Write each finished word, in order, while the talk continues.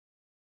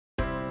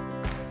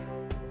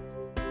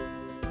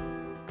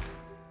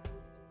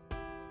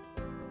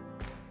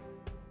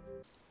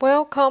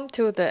Welcome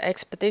to the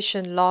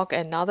Expedition Log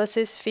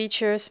Analysis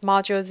Features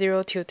Module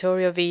 0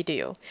 tutorial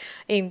video.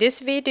 In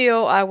this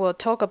video, I will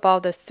talk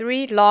about the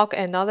 3 log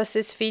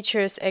analysis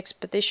features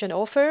Expedition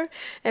offer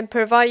and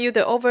provide you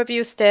the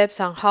overview steps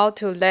on how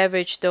to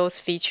leverage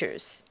those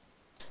features.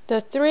 The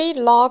 3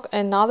 log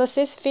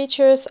analysis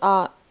features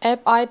are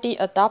App ID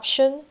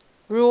adoption,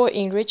 rule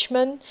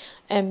enrichment,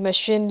 and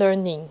machine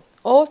learning.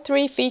 All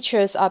 3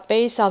 features are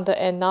based on the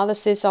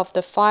analysis of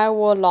the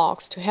firewall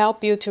logs to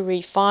help you to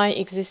refine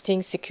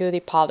existing security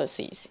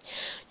policies.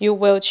 You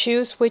will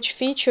choose which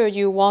feature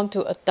you want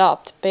to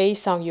adopt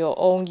based on your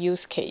own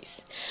use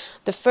case.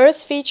 The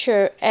first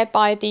feature, App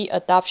ID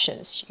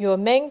adoptions. Your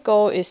main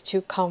goal is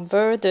to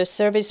convert the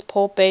service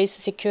port-based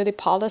security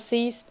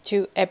policies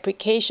to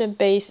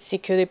application-based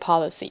security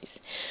policies.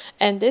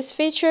 And this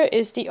feature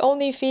is the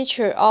only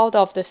feature out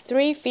of the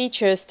 3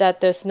 features that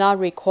does not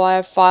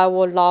require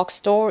firewall log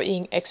store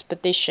in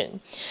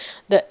Expedition.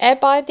 The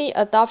App ID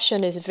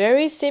adoption is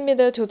very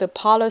similar to the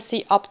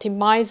policy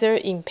optimizer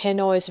in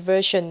PanOS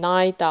version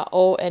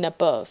 9.0 and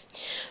above.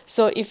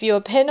 So if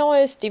your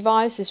PanOS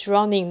device is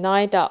running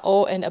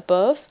 9.0 and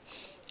above,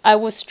 I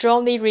would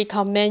strongly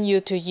recommend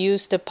you to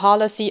use the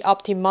policy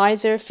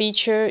optimizer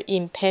feature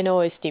in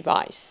PanOS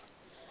device.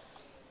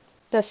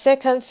 The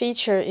second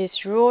feature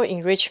is rule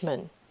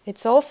enrichment.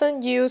 It's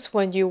often used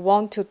when you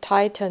want to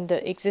tighten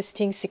the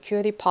existing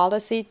security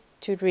policy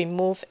to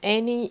remove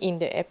any in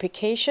the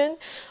application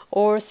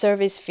or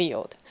service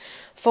field.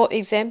 For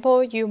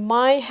example, you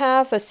might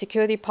have a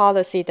security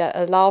policy that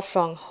allows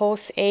from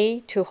host A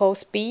to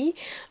host B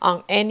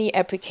on any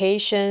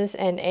applications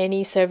and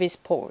any service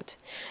port.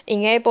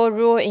 Enable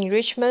rule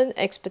enrichment,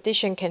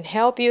 Expedition can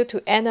help you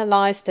to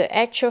analyze the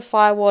actual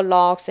firewall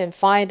logs and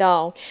find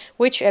out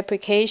which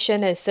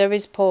application and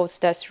service ports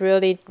that's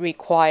really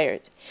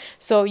required.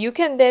 So you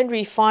can then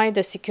refine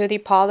the security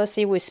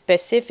policy with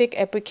specific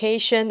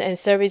application and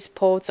service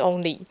ports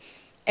only.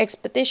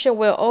 Expedition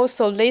will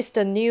also list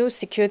the new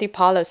security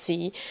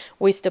policy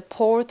with the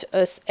port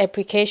as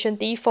application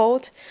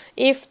default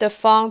if the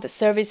found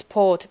service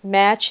port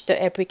match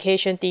the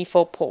application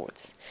default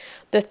ports.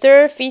 The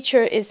third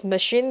feature is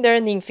machine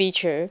learning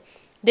feature.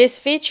 This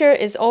feature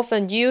is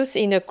often used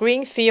in a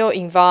greenfield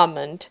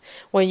environment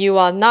when you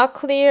are not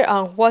clear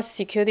on what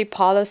security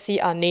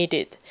policy are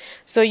needed.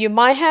 So you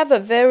might have a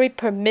very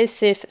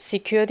permissive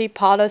security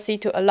policy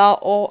to allow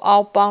all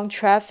outbound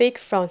traffic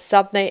from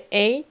subnet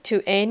A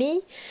to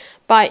any.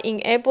 By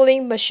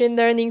enabling machine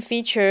learning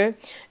feature,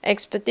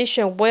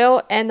 Expedition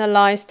will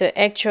analyze the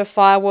actual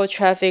firewall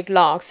traffic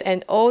logs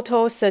and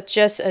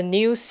auto-suggest a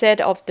new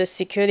set of the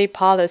security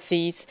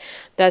policies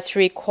that's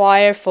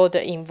required for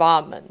the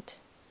environment.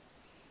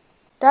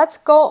 Let's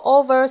go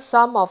over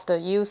some of the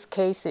use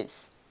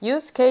cases.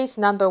 Use case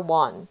number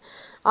 1.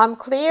 I'm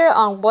clear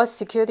on what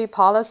security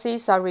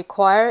policies are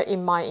required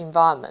in my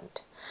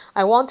environment.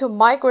 I want to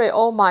migrate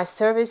all my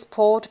service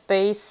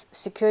port-based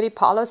security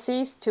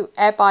policies to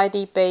App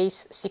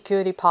ID-based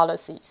security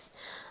policies.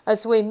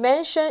 As we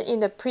mentioned in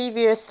the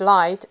previous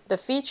slide, the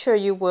feature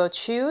you will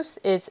choose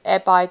is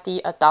App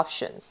ID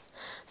adoptions.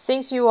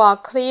 Since you are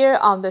clear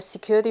on the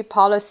security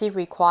policy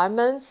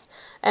requirements,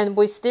 and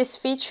with this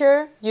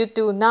feature, you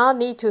do not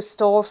need to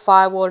store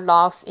firewall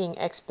logs in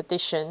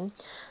Expedition.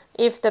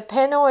 If the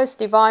PanOS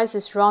device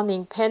is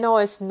running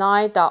PanOS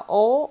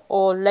 9.0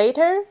 or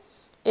later,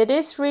 it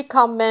is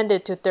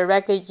recommended to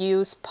directly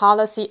use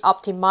Policy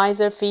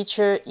Optimizer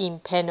feature in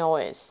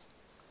PanOS.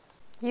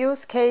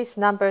 Use case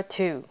number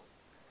 2.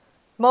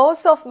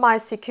 Most of my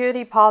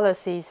security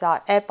policies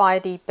are App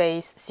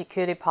ID-based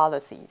security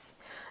policies,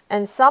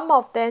 and some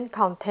of them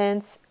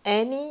contains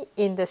any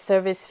in the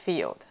service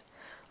field.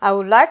 I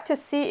would like to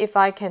see if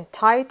I can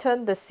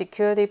tighten the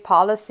security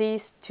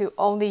policies to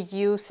only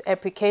use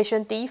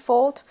application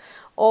default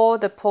or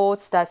the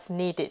ports that's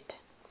needed.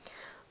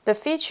 The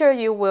feature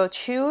you will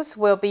choose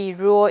will be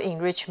rule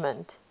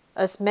enrichment.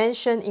 As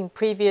mentioned in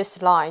previous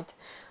slide,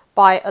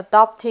 by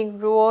adopting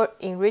rule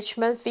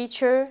enrichment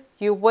feature,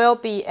 you will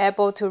be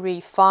able to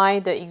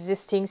refine the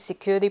existing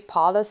security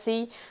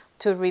policy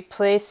to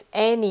replace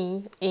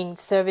any in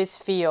service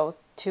field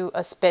to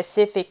a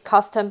specific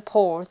custom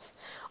ports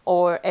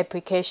or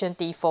application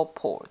default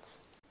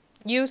ports.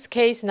 Use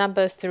case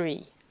number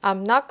 3.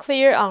 I'm not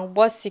clear on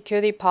what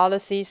security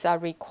policies are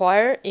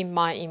required in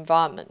my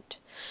environment.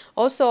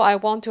 Also, I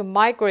want to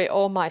migrate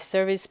all my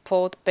service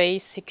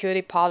port-based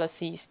security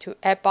policies to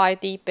App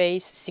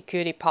ID-based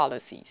security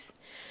policies.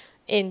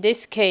 In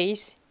this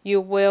case, you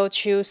will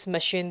choose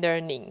machine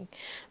learning.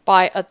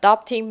 By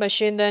adopting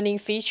machine learning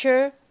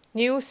feature,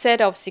 new set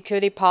of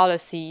security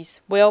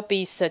policies will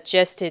be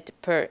suggested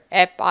per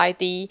App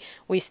ID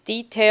with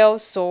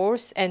detailed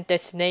source and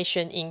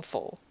destination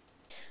info.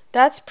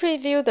 Let's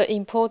preview the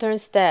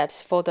important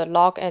steps for the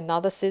log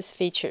analysis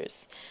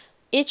features.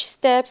 Each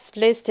step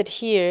listed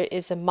here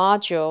is a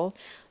module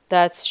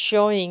that's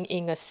showing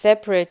in a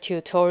separate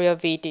tutorial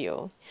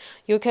video.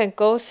 You can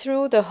go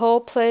through the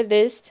whole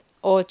playlist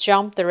or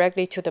jump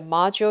directly to the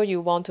module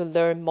you want to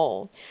learn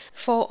more.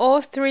 For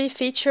all three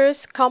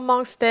features,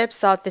 common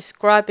steps are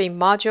described in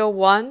Module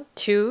 1,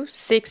 2,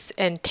 6,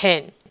 and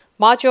 10.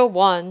 Module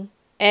 1,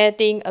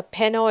 adding a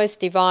PanOS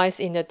device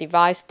in the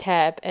Device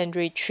tab and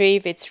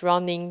retrieve its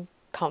running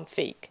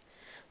config.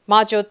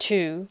 Module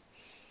 2,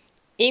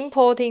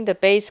 importing the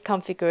base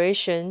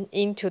configuration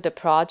into the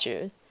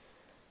project.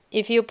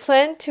 If you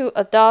plan to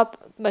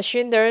adopt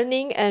machine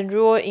learning and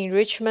rule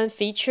enrichment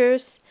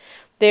features,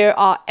 there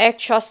are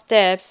extra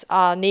steps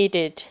are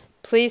needed.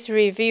 Please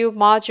review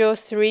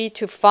Modules 3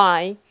 to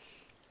 5.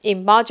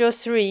 In Module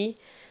 3,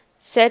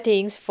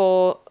 settings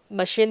for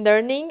machine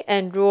learning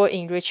and rule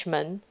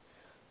enrichment.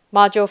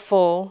 Module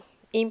 4,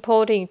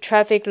 importing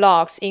traffic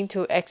logs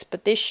into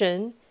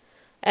Expedition.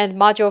 And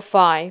Module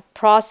 5,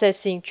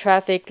 processing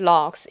traffic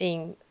logs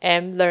in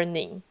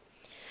mLearning.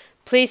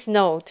 Please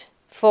note,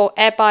 for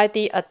App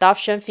ID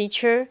adoption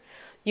feature,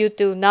 you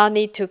do not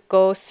need to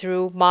go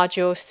through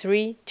Modules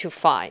 3 to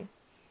 5.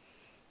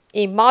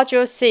 In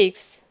Module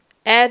 6,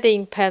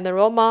 adding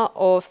Panorama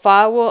or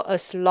Firewall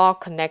as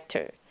log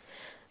connector.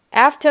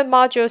 After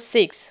Module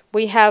 6,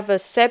 we have a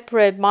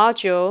separate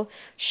module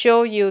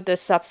show you the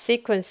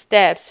subsequent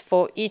steps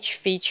for each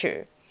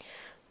feature.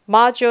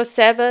 Module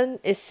 7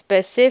 is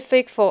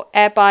specific for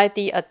App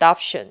ID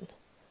adoption.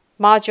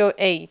 Module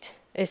 8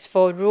 is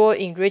for rule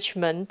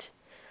enrichment.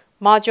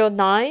 Module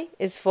 9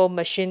 is for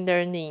machine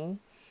learning.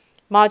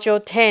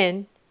 Module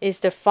 10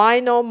 is the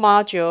final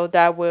module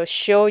that will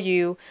show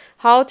you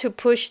how to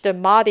push the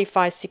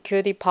modified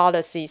security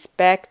policies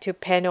back to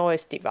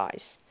PanOS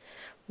device.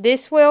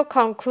 This will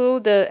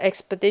conclude the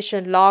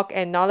Expedition Log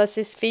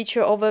Analysis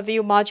feature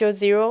overview Module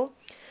 0.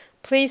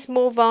 Please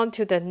move on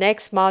to the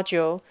next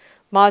module,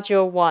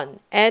 Module 1,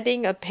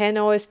 adding a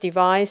PanOS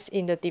device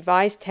in the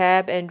Device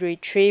tab and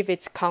retrieve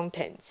its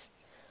contents.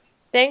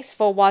 Thanks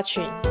for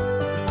watching.